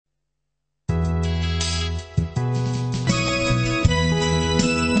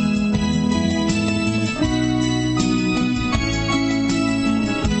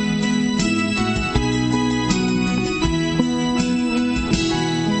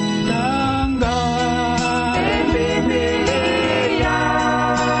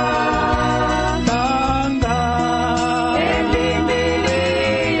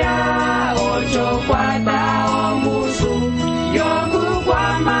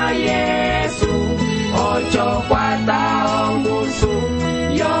ocho kwata ongusu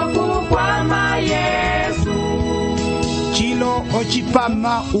yokukwama Yesu. Chilo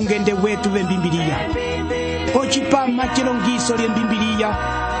ochipama ungende wetu bembibiliya. Ochipama chilongiso lyembibiliya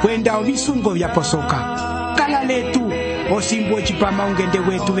kwenda obisungo byaposoka. Kala letu osimbu ochipama ungende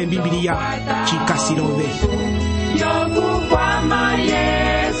wetu bembibiliya chikasilobe. Yokukwama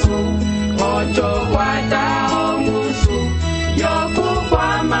Yesu, ocho kwata ongusu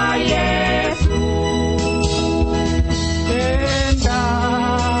yokukwama Yesu. Enda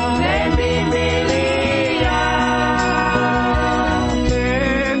lembibiliya,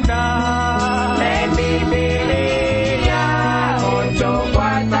 enda lembibiliya, ocho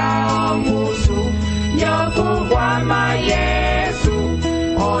kwata ongusu yokukwama Yesu,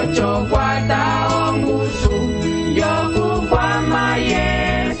 ocho kwata ongusu yokukwama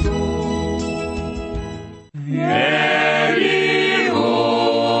Yesu.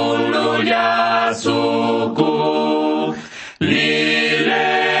 Elihulu lya suku lilemela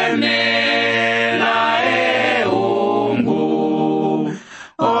eungu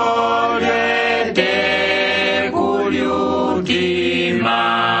olete kulyukima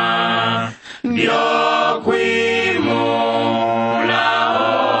byokwimula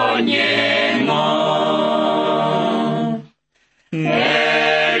onyengo.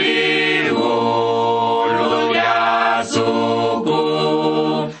 Elihulu lya suku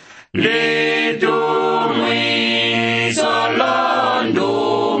litumwiso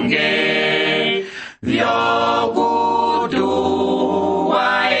londunge vyokutuwa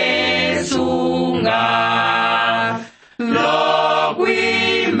esunga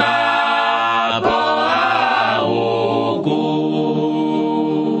lokwima po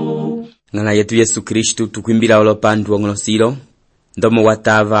auku. Ngala yetu Yesu Kristu tukwimbila olopandu ongolosilo ndomo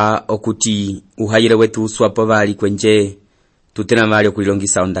watava okuti uhayile wetu uswapo bali kwenje tutena bali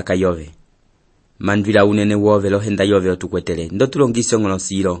okulilongisa ondaka yove mandwila unene wove lohenda yove otukwetele ndo tulongise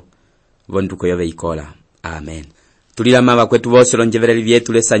ongolosilo vonduko yove ikola. Amen. Tulilama bakwetu bose lonjevereli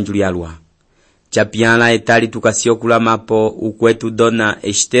vyetu lesanjulialwa chapiana etali tukasiokulamapo ukwetu dona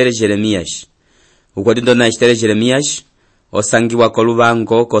Esekiele Jeremias. Ukwetu dona Esekiele Jeremias osangiwa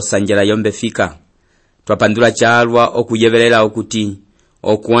kolubango kosanjela yombe fika. Twapandula chalwa okuyevelela okuti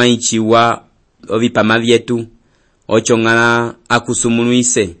okwanchiwa obipama vyetu ochongala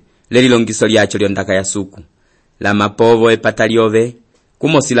akusumunuise lelilongiso lyacho lyondaka ya suku la mapovo epataliove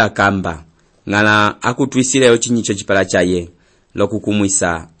kumosila kamba ngala akutwisile ochinyicho chipala chaye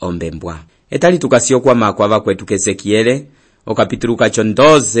lokukumwisa ombembwa. Etali tukasio kwa makwava kwetu Esekiele okapitulu kacho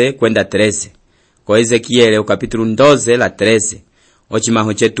 12 kwenda 13. Ko Esekiele okapitulu 12 la 13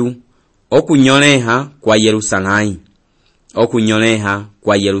 ochimaho chetu okunyoleha kwa Yerusalemu. Okunyoleha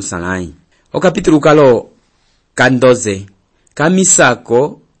kwa Yerusalemu. Okapitulu kalo kandoze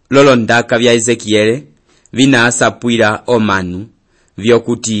kamisako lolondaka vya Esekiele vinasapwila omanu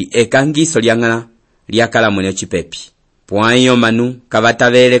vyokuti ekangiso lyangala lyakala mwene chipepi. Pwanyo manu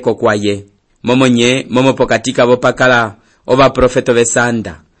kavatavele kokwaye momo pokatika vopakala ova profeto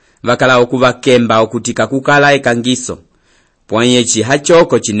vesanda vakala okuvakemba okuti kakukala ekangiso pwanye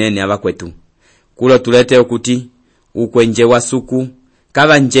chihachoko chinene abakwetu kulo tulete okuti ukwenje wa suku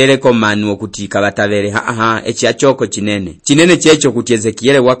kavanjele komanu okuti kavatavele echihachoko chinene checho kuti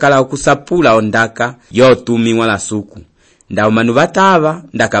Esekiele wakala okusapula ondaka yotumi wala suku nda omanu vatava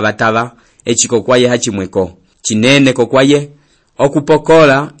ndakavatava echikokwaye hachimweko chinene kokwaye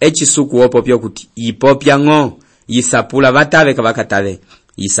okupokola echisuku opopyo kuti ipopya ngo yisapula vatave kavakatave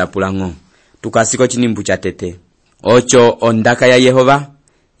yisapula ngo. Tukasiko chinimbu cha tete ocho ondaka ya Yehova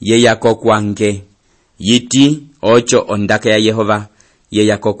ye yako kwange yiti ocho ondaka ya Yehova ye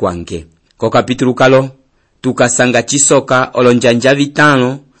yako kwange. Ko kapitulu kalo tukasanga chisoka olonjanja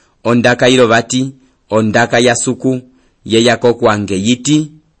vitano ondaka ilo vati ondaka ya suku ye yako kwange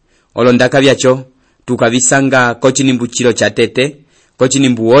yiti olondaka vyacho tukavisanga kochinimbu chilo cha tete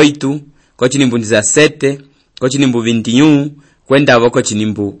kochinimbu 8 kochinimbu 17 kochinimbu 21 kwenda voko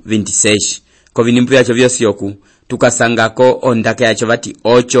chinimbu 26. Ko vinimbu yacho vyosi yoku tukasangako ondaka yacho vati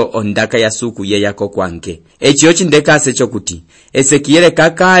ocho ondaka ya suku ye yako kwange. Echi ochindekase chokuti Esekiele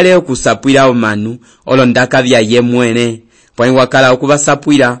kakale okusapwila omanu olondaka vya ye mwene pwani wakala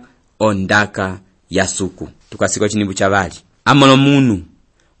okuvasapwila ondaka ya suku. Tukasiko chinimbu chavali amono munu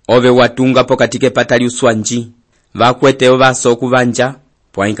ove watunga pokatike patali uswanji vakweteo vaso okuvanja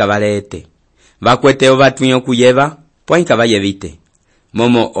pwani kavalete vakweteo vatunyo kuyeva pwani kavayevite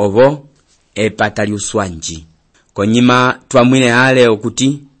momo ovo epatali uswanji. Konyima twamwine ale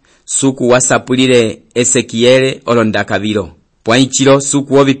okuti suku wasapulile Esekiele olondaka vilo pwani chilo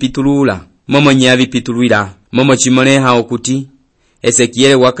suku ovipitulula momo nya vipitulwila momo chimoneha okuti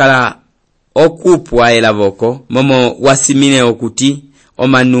Esekiele wakala okupwa elavoko momo wasimile okuti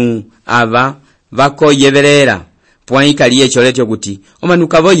omanu ava vakoyeverera pwai kaliye cholecho kuti omanu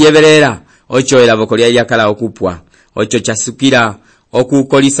kavoyeverera ocho elavoko lyakala okupwa ocho chasukira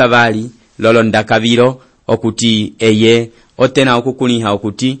okukolisa vali lolo ndakaviro okuti eye otena okukuniha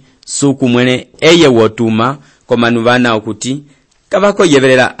okuti suku mwene eye wotuma komanu vana okuti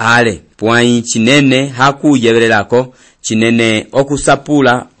kavakoyeverera ale pwai chinene hakuyevererako chinene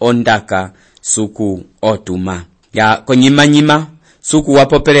okusapula ondaka suku otuma ya konyimanyima suku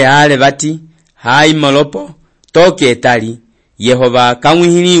wapopele ale vati hai molopo toke etali Yehova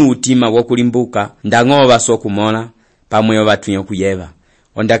kamwihili utima wokulimbuka ndang'ova sokumona pamweyo vatu kuyeva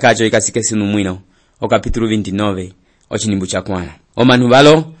ondakacho ikasike sinu mwino okapitulu 29 ochinimbu chakwana omanu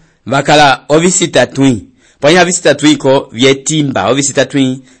valo vakala ovisita twi pwanya visita twiko vyetimba ovisita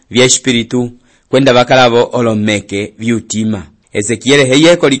twi vye espiritu kwenda vakalavo olomeke vyutima Esekiele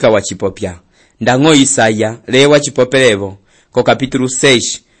heyeko lika wachipopya ndang'o Isaya le wachipopelevo ko kapitulu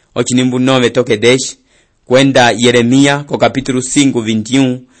 6 ochinimbu 9 toke desh kwenda Yeremia ko kapitulu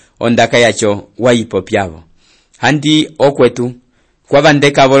 5:21 ondaka yacho waipopyavo handi okwetu kwa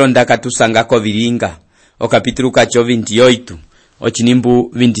vandeka volo ndaka tusangako vilinga o kapitulu kacho 28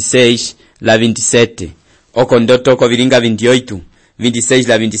 ochinimbu 26 la 27 oko ndoto ko vilinga 28 26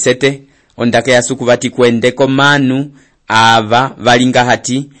 la 27 ondaka yasuku vati kwendeko manu ava valinga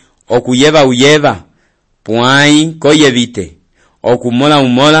hati okuyeva uyeva pwai koyevite okumola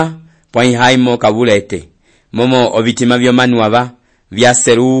umola pwai haimo kabulete momo obitima vyo manu ava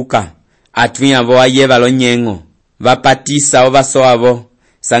vyaseruka atwi avo ayeva lonyengo vapatisa ovaso avo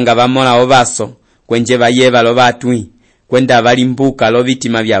sanga vamola ovaso kwenje vayeva lo vatwi kwenda valimbuka lo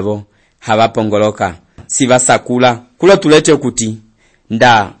vitima vyavo havapongoloka sivasakula kulo tulete okuti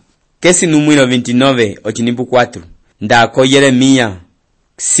nda kesi numwilo 29 ochinimbu 4 nda ko Yeremia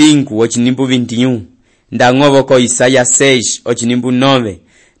 5 ochinimbu 21 nda ngovo ko Isaya 6 ochinimbu 9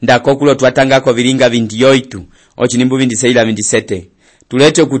 nda ko kulo twatangako vilinga 28 ochinimbu 26 la 27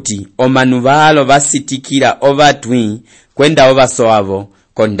 tulete kuti omanu valo vasitikira ovatwi kwenda ovaso avo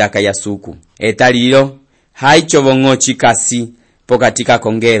kondaka ya suku etalilo haicho vongo chikasi pokatika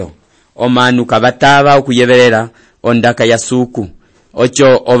kongero omanu kavatava okuyeverera ondaka ya suku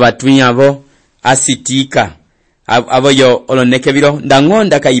ocho ovatwi avo asitika avo yo oloneke vilo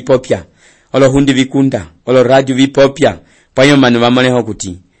ndangonda kaipopya olohundi vikunda olo radio vipopya payo manu vamoneho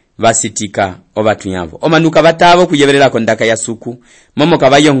kuti vasitika ovatwi avo omanu kavatava okuyeverera kondaka ya suku momo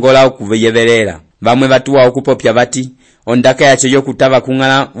kavayongola okuyeverera vamwe vatuwa okupopya vati ondaka yacho yokutava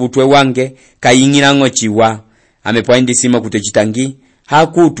kung'ala vutwe wange kaying'ilango chiwa amepwaindisimo kuti chitangi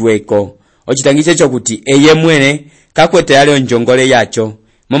hakutweko ochitangi checho kuti eye mwene kakwete yale onjongole yacho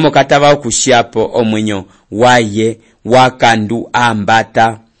momo katava okushiapo omwenyo waye wakandu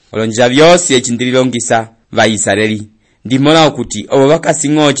ambata olonjira vyosi echindililongisa va Israeli ndimola okuti obo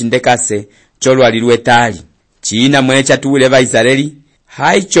bakasingo chindekase cholwalirwe tali china mwene chatuule va Israeli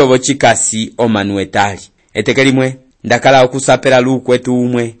haichovo chikasi omanu etali etekelimwe ndakala okusapela lukwetu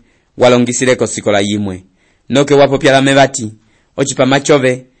umwe walongisireko sikola yimwe noke wapopyala mevati ochipama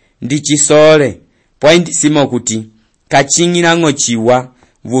chove ndichisole pwaindisimo kuti kaching'ilango chiwa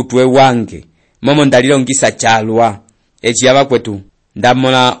vutwe wange momo ndalilongisa chalwa echiyava kwetu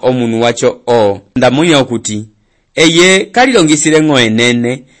ndamola omunu wacho ndamunya okuti eye kalilongisile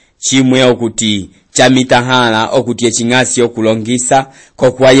enene chimwe okuti chamitahala okuti eching'asi okulongisa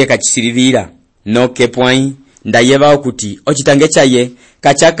kokwaye kachisilivira noke pwai ndayeva okuti ochitange chaye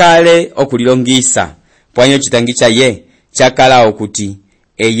kachakale okulilongisa pwai ochitangi chaye chakala okuti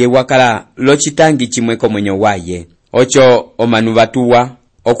eye wakala lochitangi chimwe komwenyo waye ocho omanu vatuwa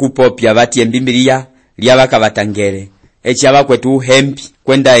okupopya vati embimbiliya lyavaka vatangere echiyava kwetu hempi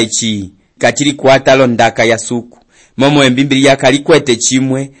kwenda echi kachili kwata londaka ya suku momo embimbiliya kalikwete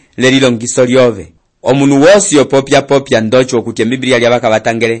chimwe lelilongiso lyove omunu wosi opopya ndocho okuti embimbiliya lyavaka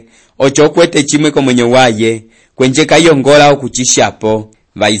vatangere ocho kwete chimwe komwenyo waye kwenje kayongola okuchishapo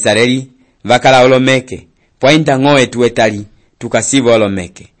va Israeli vakala olomeke pwainda ng'oe tuetali tukasiva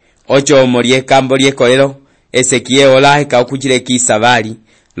olomeke ocho omolie kambo liekolelo Esekiele olaheka okuchilekisa vali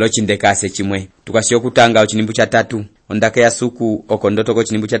lochindekase chimwe tukasio kutanga ochinimbu cha 3 ondaka ya suku okondoto ko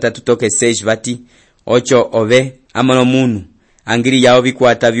chinimbu cha 3 toke 6 vati ocho ove amalo munu angili yao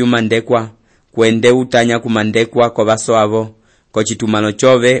vikwata vyumandekwa kwende utanya kumandekwa ko vaso avo ko chitumano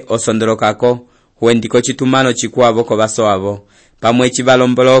chove osondolokako huendiko chitumano chikwavo ko vaso avo pamwe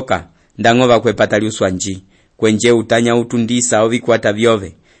chivalomboloka ndango vakwepatali uswanji kwenje utanya utundisa ovikwata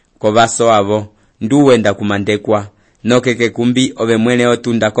vyove ko vaso avo nduwenda kumandekwa nokeke kumbi ove mwene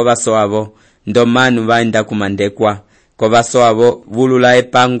otunda ko vaso avo ndomanu vaenda kumandekwa ko vaso avo vulula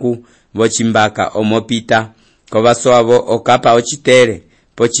epangu vochimbaka omopita kovaso avo okapa ochitere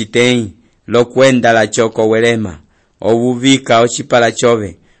pochitei lokwenda la choko welema ovuvika ochipala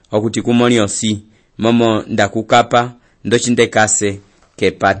chove okuti kumoni osi momo ndakukapa ndochindekase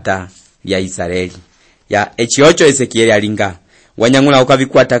kepata lya Israeli ya echiocho Esekiele alinga wanyangula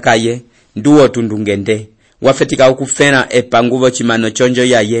ukavikwata kaye nduwo tundungende wafetika ukufena epanguvo chimano chonjo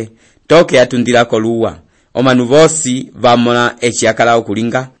yaye toke atundila koluwa omanu vosi vamola echiakala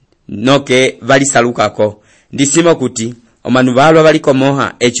okulinga noke valisalukako ndisima kuti omanu valwa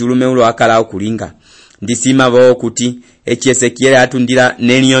valikomoha echiulume ulo akala okulinga ndisima vo kuti echi Esekiele atundila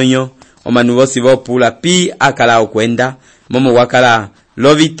nelionyyo omanu vosi vopula pi akala okwenda momo wakala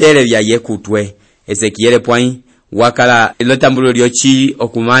lovitere vya yekutwe Esekiele pwai wakala lotambulo lyochi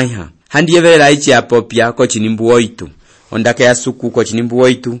okumaiha handiyevelela ichi apopya kochinimbu oitu ondaka ya suku kochinimbu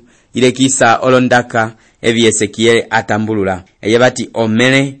oitu ile kisa olondaka evi Esekiele atambulula eyebati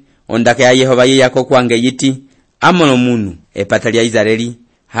omele ondaka ya Yehova ye yako kwange yiti amono munu epata lya Israeli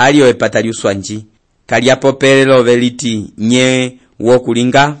halio epata lyuswanji kalya popelelo veliti nye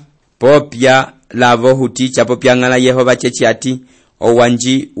wokulinga popya lavo huti chapopya ngala Yehova chechi ati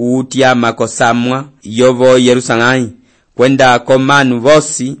owanji uutya makosamwa yovo Yerusalemu kwenda komanu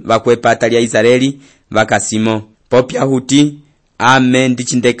vosi vakwepata lya Israeli vakasimo popya huti ame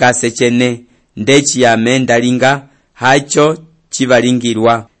ndichindekase chene ndechi ame ndalinga hacho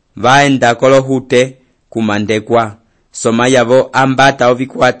chivalingirwa vaenda kolohute kumandekwa soma yavo ambata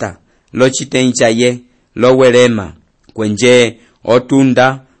ovikwata lochitei chaye lowelema kwenje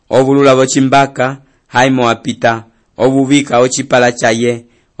otunda ovulula vochimbaka haimo apita ovuvika ochipala chaye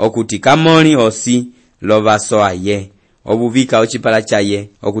okuti kamoli osi lovaso aye ovuvika ochipala chaye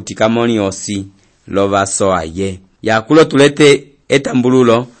okuti kamoli osi lovaso aye yakulo tulete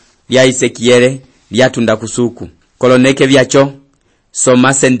etambululo lya Esekiele lyatunda kusuku koloneke vyacho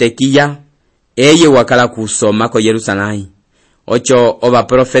soma Sendekiya eye wakala kusoma ko Yerusalemu ocho ova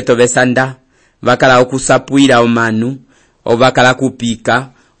profeto besanda vakala okusapwila omanu ovakala kupika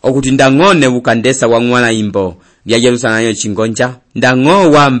okuti ndang'one bukandesa wa ng'wana imbo lya Yerusalemu chingonja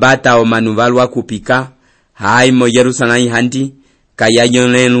ndang'o wambata omanu valwa kupika haimo Yerusalemu handi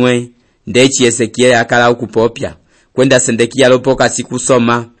kayanyonenwe ndechi Esekiele akala okupopya kwenda Sendekiya lopoka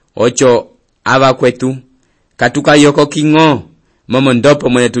sikusoma ocho ava kwetu katuka yoko kingo momo ndopo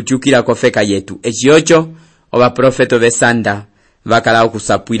mwene tuchukila kofeka yetu echiocho ova profeto besanda vakala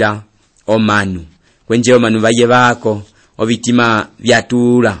okusapwila omanu kwenje omanu vaye vako ovitima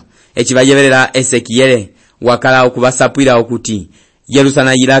vyatula echi vayevelela Esekiele wakala okuvasapwila okuti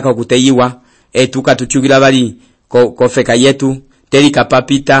Yerusalemu ilaka okuteyiwa etuka tuchukila bali kofeka yetu telika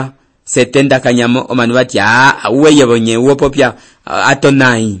papita 70 kanyamo omanu bati uweye bonye uopopya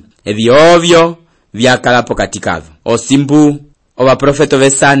atonai evyovyo vyakala pokatikavo osimbu ova profeto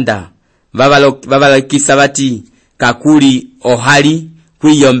besanda vavalokisa bati kakuli ohali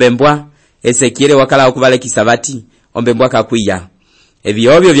kwiyombembwa Esekiele wakala okuvalekisa bati ombembwa kakwiya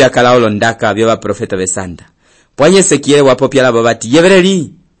evyovyo vyakala olondaka byova profeto besanda pwanye Esekiele wapopya labo bati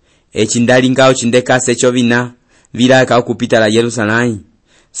yevereli echindalinga ochindekase chovina vilaka okupita la Yerusalemu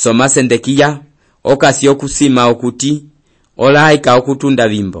soma Sendekiya okasi okusima okuti olaika okutunda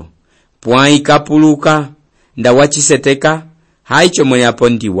vimbo pwai kapuluka nda wachiseteka haicho mwene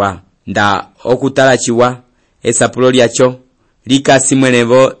apondiwa nda okutalachiwa esapulo lyacho likasi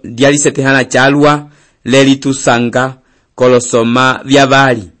mwenevo lyalisetehana chalwa lelitusanga kolosoma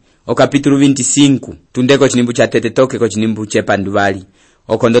vyavali okapitulu 25 tundeko chinimbu cha tetetoke ko chinimbu chepanduvali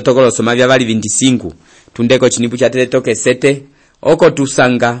okondoto kolosoma vyavali 25 tundeko chinimbu cha tetetoke 7 oko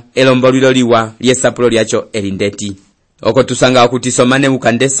tusanga elombolilo liwa lyesapulo lyacho elindeti oko tusanga okuti somane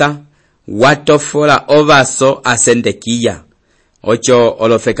mukandesa watofola ovaso asendekiya ocho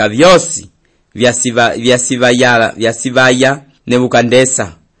olofeka vyosi vyasivaya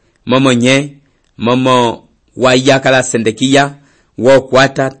nebukandesa momo wayakala Sendekiya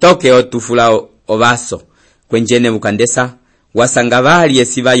wokwata toke otufula ovaso kwenje nebukandesa wasanga vali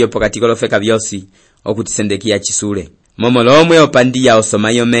esivayo pokati kolofeka vyosi okuti Sendekiya chisule momo lomwe opandiya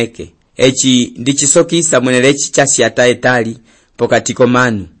osomayo meke echi ndichisokisa mwenelechi chasiata etali pokati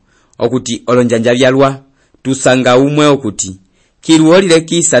komanu okuti olonjanja vyalwa tusanga umwe okuti kiruolile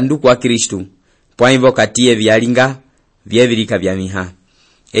kisa nduku wa Kristu pwaivo katiye vyalinga vyevilika vya miha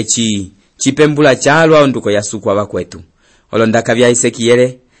echi chipembula chalwa onduko yasukwa vakwetu olondaka vya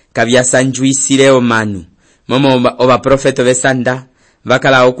Esekiele kavyasanjuisile omanu momo ova profeto besanda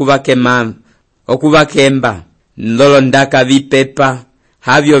vakala okuvakemba ndolondaka vipepa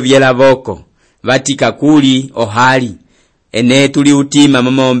havyo vyelavoko vatika kuli ohali ene tuli utima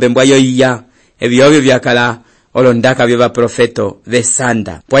momo mbembwa yoiya evyovyo vyakala olondaka bye baprofeto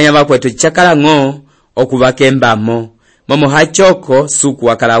besanda pwanya bakwetu chakala ng'o okubakembamo momo hachoko suku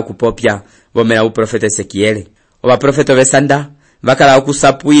wakala okupopya bomera uprofeta Esekiele obaprofeto besanda bakala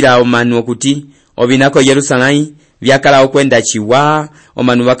okusapuira omanu okuti obinako Yerusalemu byakala okwenda chiwa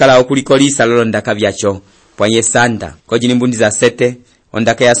omanu bakala okulikolisa lolondaka byacho pwanye sanda kojini mbundi za sete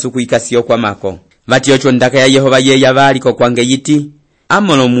ondaka ya suku ikasiyo kwa mako vati ocho ondaka ya Yehova ye yabaliko kwange yiti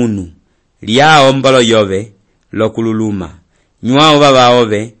amono munu liao mbolo yove lokululuma nywao baba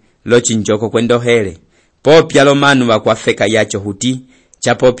ove lochinjoko kwendohere popya lo manu bakwafeka yacho huti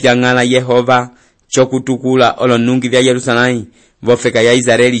chapopya ngala Yehova chokutukula olonungi vya Yerusalemu bofeka ya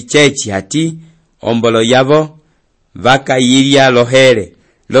Israeli chechi hati ombolo yavo vakayirya lohere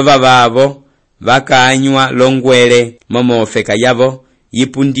lo babavo vakaanywa longwele momo ofeka yavo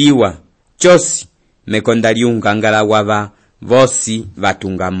yipundiwa chosi mekonda liungangala wava vosi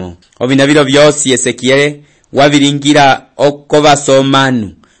vatungamo obinabilo byosi Esekiele wabiringira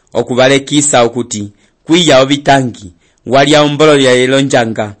okobasomanu okubalekisa okuti kwiya obitangi walya ombolo lya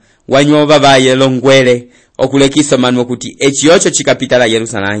elonjanga wanywa babaye longwele okulekisa manu okuti ekyocho chikapitala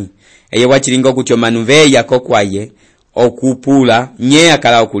Yerusalemu eye wachiringa okuti omanu beya kokwaye okupula nye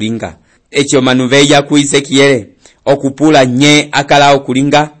akala okulinga ekyo manu beya ku Esekiele okupula nye akala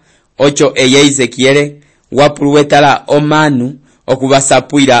okulinga ocho eye Esekiele wapuluwetala omanu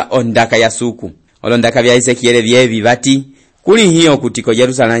okubasapuira ondaka ya suku olondaka bya Esekiele byebi bati kuli hiyo kutiko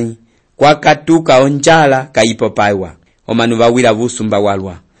Yerusalemu kwakatuka onjala kayipopaiwa omanu bawira busumba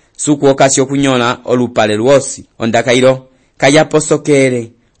walwa suku okasyo kunyola olupale lwosi ondaka ilo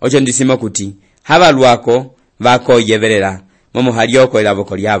kayaposokere ocho ndisimo kuti habalwako bako yeberera momo halioko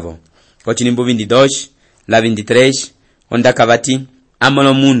elaboko lyavo kochini mbindi 2 la 23 ondaka bati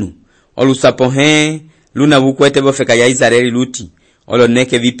amono munu olusapohe luna bukwete bofeka ya Israeli luti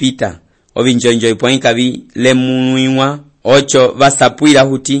oloneke vipita obinjonjo ipoinka bi lemunuiwa ocho basapuira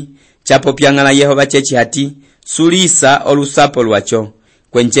huti chapo pyangala Yehova chechi hati sulisa olusapo lwacho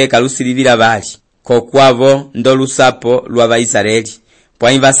kwencheka lusilivira bali kokwavo ndo lusapo lwa Baisraeli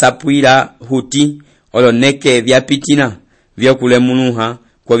pwani basapuira huti oloneke vyapitina vyokulemunuha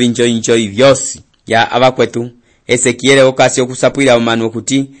kwa binjonjo vyosi ya abakwetu Esekiele okasi okusapuira omanu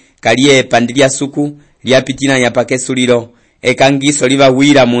okuti kaliye pandilya suku lyapitina yapake suliro ekangiso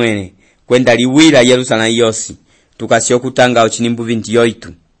libawira mwene kwenda liwira Yerusalemu yosi tukasi okutanga ochinimbu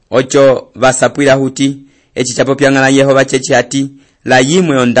 28 ocho basapuira huti echi chapo pyangala Yehova chechi hati la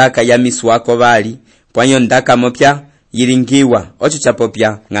yimwe ondaka ya miswako bali pwanyo ondaka mopya yiringiwa ocho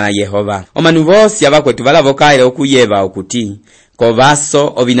chapopya ngala Yehova omanu bosi abakwetu balavokaile okuyeba okuti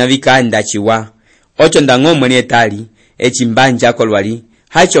kobaso obinabikanda chiwa ocho ndangomwe netali echimbanja kolwali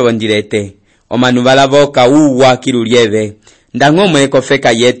hacho bondirete omanu balavoka uwa kilulieve ndangomwe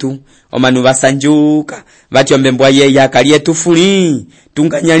kofeka yetu omanu basanjuka batyombe mbwa ye yakali yetu fuli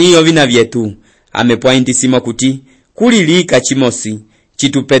tunganyaliyo vina vyetu amepointi simo kuti kulilika chimosi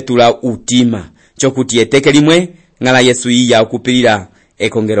chitupetula utima chokuti eteke limwe ngala Yesu iya okupilira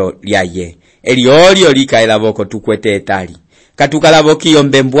ekongero lyaye eliolio likaela boko tukwete etali katukalavoki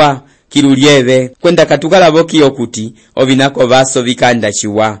yombembwa kilulieve kwenda katukalavoki okuti ovinako baso vikanda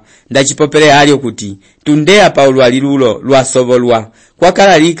chiwa ndachipopele hali okuti tundea Paulo alilulo lwasobolwa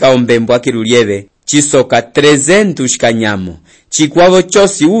kwakalalika ombembwa kilulieve chisoka 300 kanyamo chikwavo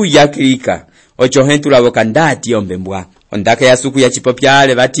chosi uyakilika ocho hentulavo kandati ombembwa ondaka ya suku ya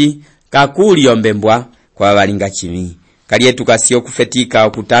chipopyale bati kakuli ombembwa kwa balinga chimi kaliye tukasio kufetika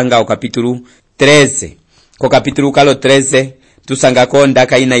okutanga okapitulu 13 ko kapitulu kalo 13 tusanga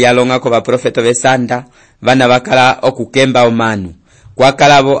ondaka ina yalonga ko baprofeto besanda bana bakala okukemba omanu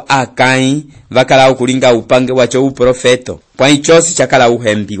kwakalabo akai bakala okulinga upange wacho uprofeto kwa ichosi chakala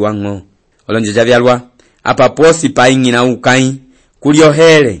uhembi wango olonje jabyalwa apa posi paingi na ukai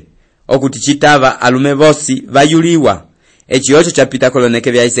kuliohele okuti chitava alume bosi bayuliwa echiocho chapita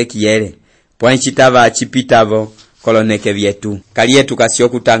koloneke bya Esekiele pwa chitava chipitavo koloneke byetu kaliye tukasio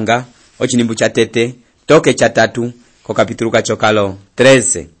kutanga ochinimbu cha tete toke cha 3 ko kapitulu kachokalo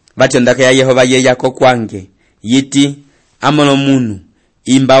 13 bati ondaka ya Yehova ye yako kwange yiti amono munu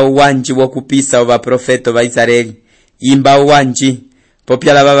imba uwanji wokupisa oba profeto ba Israeli imba uwanji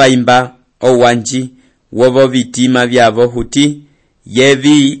popyala baba imba uwanji wobo bitima byabo huti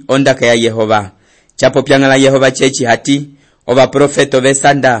yevi ondaka ya Yehova chapo pyangala Yehova chechi hati oba profeto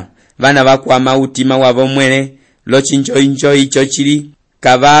besanda bana bakwama utima wabo mwene lochinjo icho chili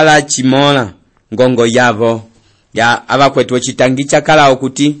kabala chimola ngongo yavo ya abakwetu chitangicha kala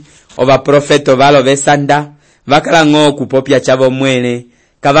okuti oba profeto balo besanda bakala ngo kupopya chabo mwene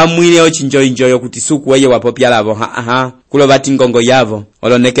kaba mwile ochinjo yokuti suku weye wapopya labo kulo bati ngongo yavo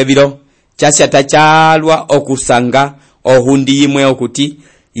oloneke biro chasyata chalwa okusanga ohundi yimwe okuti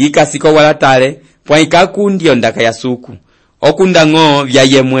yikasiko walatale pwaikakundi ondaka ya suku okundango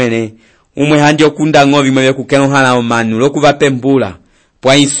vyaye mwene umwe handi okundango vimwe vyekukenohala omanu lokuvapembula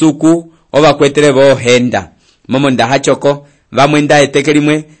pwaisuku ovakwetere vohenda momo ndahachoko vamwe ndaeteke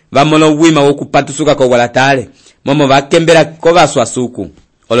limwe vamolo wima wokupatusuka ko walatale momo vakembera ko vaswasuku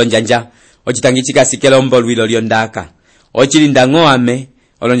olonjanja ochitangi chikasikela ombolwilo lyondaka ochilindango ame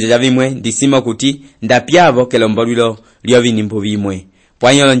olonjanja vimwe ndisima kuti ndapyavo kelombolwilo lyovinimbu vimwe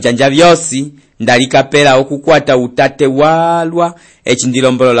pwanyo olonjanja vyosi ndalikapela okukwata utate walwa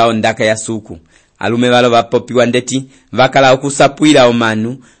echindilombolola ondaka ya suku alume valo vapopiwa ndeti vakala okusapwila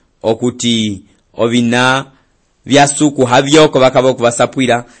omanu okuti ovina vya suku havyoko vakava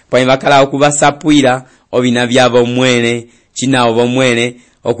okuvasapwila pwanyo vakala okuvasapwila ovina vyavo mwene chinawo vomwene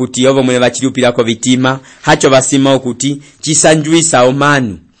okuti ovo mwene vachilupilako vitima hacho vasima okuti chisanjwisa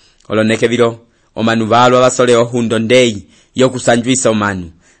omanu oloneke vilo omanu valwa vasole ohundo ndei yokusanjwisa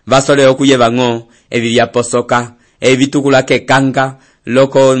omanu vasole okuyeva ngo evi vyaposoka evi vitukula kekanga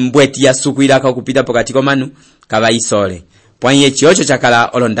loko mbweti ya suku ilaka okupita pokati komanu kavaisole pwanye chiocho chakala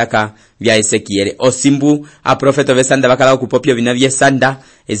olondaka vya Esekiele osimbu a profeto vesanda vakala okupopyo vina vyesanda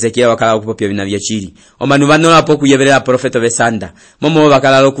Esekiele wakala okupopyo vina vyechiri omanu vanola po kuyeverera profeto vesanda momo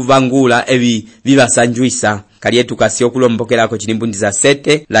vakala okuvangula evi vivasanjwisa kalietu kasi okulombokelako chilimbundiza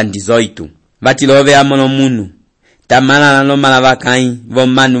 7 la 18 vatilove amono munu tamala lomala vakai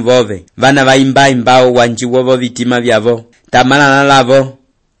vomanu vove vana vaimba wanji wovo vitima vyavo tamala lavo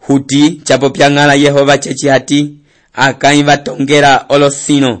huti chapo pyangala Yehova chechi hati akai vatongera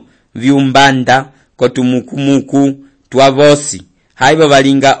olosino viumbanda kotumukumuku twavosi haivo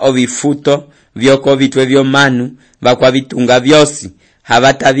valinga ovifuto vyoko vitwe vyomanu vakwa vitunga vyosi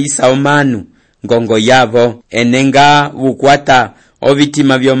havatavisa omanu ngongo yavo enenga vukwata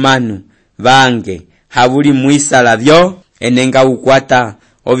ovitima vyomanu vange hauli mwisala vyo enenga ukwata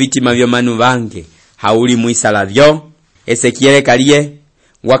ovitima vyomanu vange hauli mwisala vyo Esekiele kalie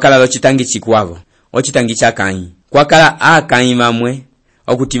wakala lochitangi chikwavo ochitangi chakai kwakala akai vamwe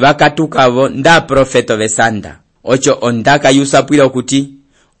okuti vakatukavo nda profeto vesanda ocho ondaka yusapwila okuti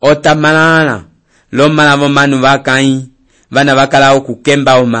otamalala lomala vomanu vakai vana vakala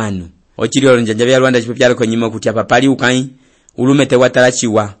okukemba omanu ochili olonjanja vya Rwanda chipopyalo konyima okuti apapali ukai ulumete watala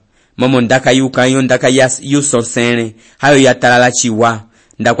chiwa momo ndaka yukai ondaka yusosene hayo yatalala chiwa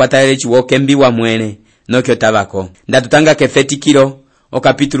ndakwatalele chiwa kembiwa mwene nokyo tabako ndatutanga kefetikilo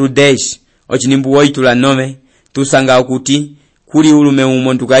okapitulu 10 ochinimbu woitula 9 tusanga okuti kuli ulume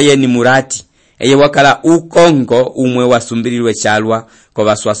umuntu kayeni murati eye wakala ukongo umwe wasumbilirwe chalwa ko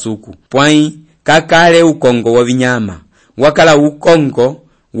baswasuku pwai kakale ukongo wovinyama wakala ukongo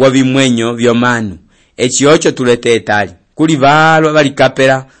wovimwenyo vyomanu echiocho tulete etali kuli valwa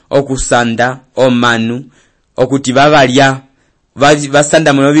valikapela okusanda omanu okuti vavalya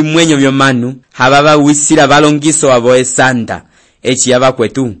vasanda mwe vimwenyo vyomanu hababa wisira valongiso abo esanda echi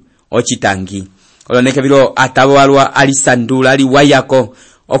yabakwetu ochitangi oloneke bilo atabo walwa alisandula ali wayako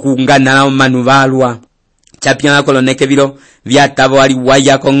okungana omanu valwa chapyana koloneke bilo vyatabo ali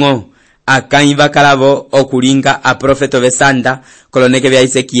wayako ngo akai vakalavo okulinga a profeto vesanda koloneke vya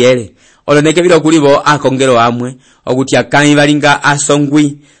Esekiele oloneke bilo kulibo akongero amwe okuti akai valinga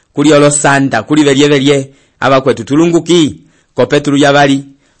asongwi kuli olosanda kuli velye abakwetu tulunguki ko Petru yabali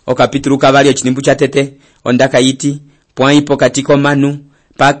okapitulu kabali ochinimbu chatete ondaka yiti pwaipo katiko manu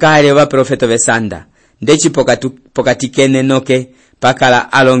pakale wa profeto vesanda ndechi pokatikene noke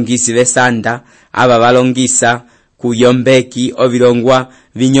pakala alongisi vesanda aba balongisa kuyombeki ovilongwa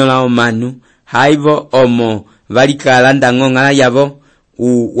vinyola omanu haivo omo valikalanda ngongala yavo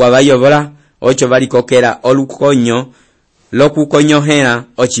wabayobola ocho valikokela olukonyo lokukonyohela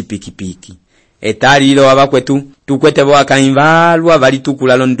ochipikipiki etalilo abakwetu tukwete bo akaimbalwa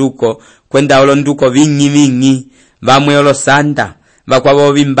valitukula londuko kwenda olonduko vingi vamwe olosanda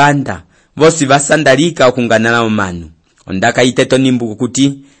bakwabo bimbanda bosi basandalika okunganala omanu ondaka iteto nimbu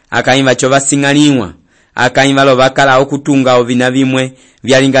kuti akaimba cho basingaliwa akaimba lo bakala okutunga ovina vimwe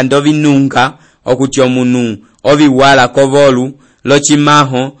vyalinga ndovinunga okuti omunu obiwala kovolu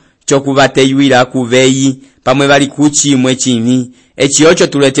lochimaho chokubateyuira kuveyi pamwe bali kuchimwe chini echiocho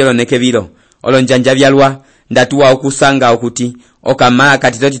tuletelo nekebilo olonjanja byalwa ndatuwa okusanga okuti okamala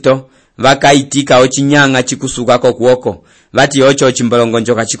katitotito vakaitika ochinyanga chikusuka kokuoko vati ocho chimbolongo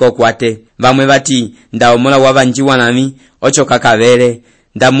njoka chikokwate vamwe vati ndaomola wabanjiwa nami ocho kakavele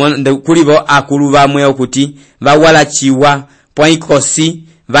kulivo akulu vamwe okuti vawala chiwa poikosi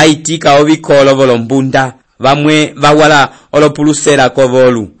vaitika ovikolo volombunda vamwe vawala olopulusera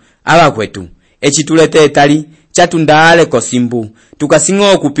kovolu abakwetu echitulete etali chatundale kosimbu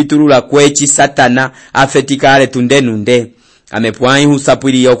tukasingo kupitulula kwechi satana afetikale tundenunde amepwai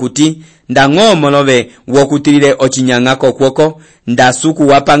husapwili yokuti ndang'omolove wokutilile ochinyang'ako kwoko ndasuku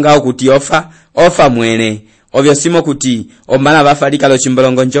wapanga okuti ofa mwene ovyo simo kuti omala bafalikalo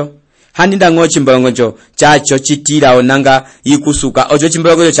chimbolongonjo handi ndang'o chimbolongonjo chacho chitira onanga ikusuka ocho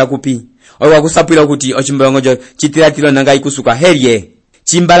chimbolongonjo chakupi oyo wakusapwila kuti ochimbolongonjo chitiratilo nanga ikusuka helye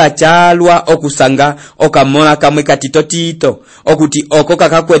chimbala chalwa okusanga okamola kamwe katitotito okuti oko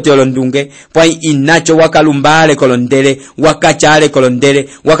kakakwete olondunge pwai inacho wakalumbale kolondele wakachale kolondele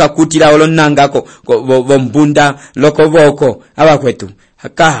wakakutila olonangako bombunda lokoboko abakwetu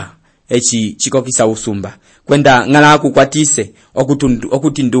haka echi chikokisa usumba kwenda ngala akukwatise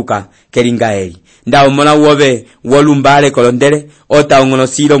okutinduka kelingaeli nda omola wobe wolumbale kolondele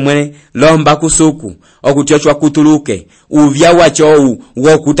otaongonosilo mwene lomba kusuku okutyochwa kutuluke uvya wacho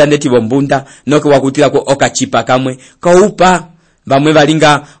wokutandeti bombunda noke wakutila ko okachipa kamwe kaupa bamwe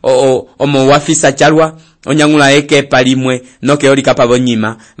balinga omo wafisa chalwa onyangula eke palimwe noke olika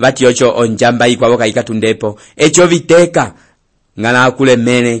pabonyima bati ocho onjamba ikwabo kaikatundepo echo viteka ngala akule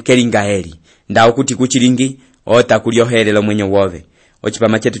mene kelingaeli nda okuti kuchilingi ota kuliohelelo mwenyo wove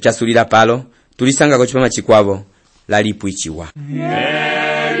ochipama chetu chasulira palo tulisanga ko chipama chikwavo lalipu ichiwa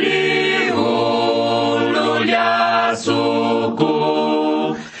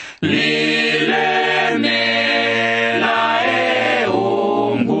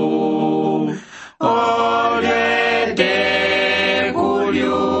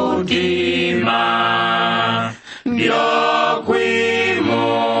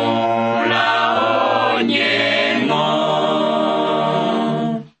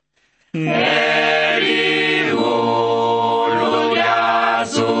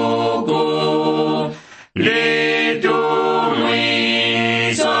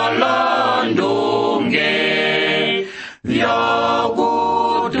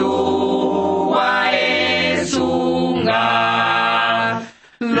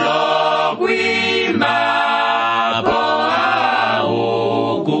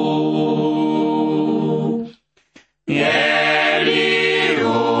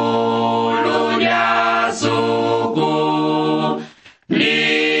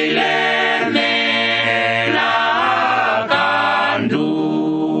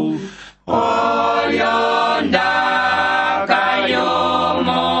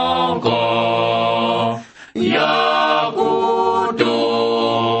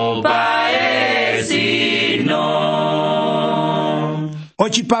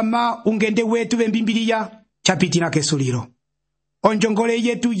Ochipama ungende wetu bembimbiriya chapitina kesuliro. Onjongole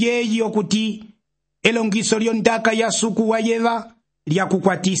yetu yeyi okuti elongiso lyondaka ya suku wa yeva lya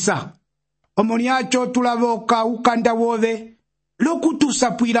kukwatisa. Omoniacho tulaboka ukanda wove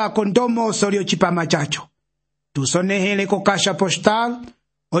lokutusapwila kondomo solio chipama chacho. Tusonehele ko kasha postal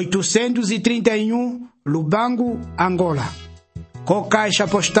 831 Lubangu, Angola. Ko kasha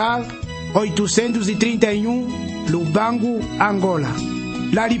postal 831 Lubangu, Angola.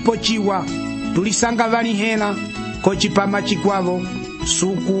 Lalipochiwa tulisanga vani hela ko chipama chikwavo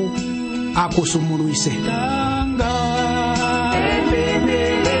suku akusumuluise.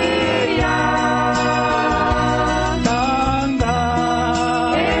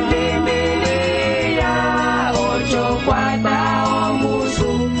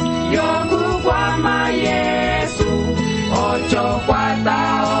 Yo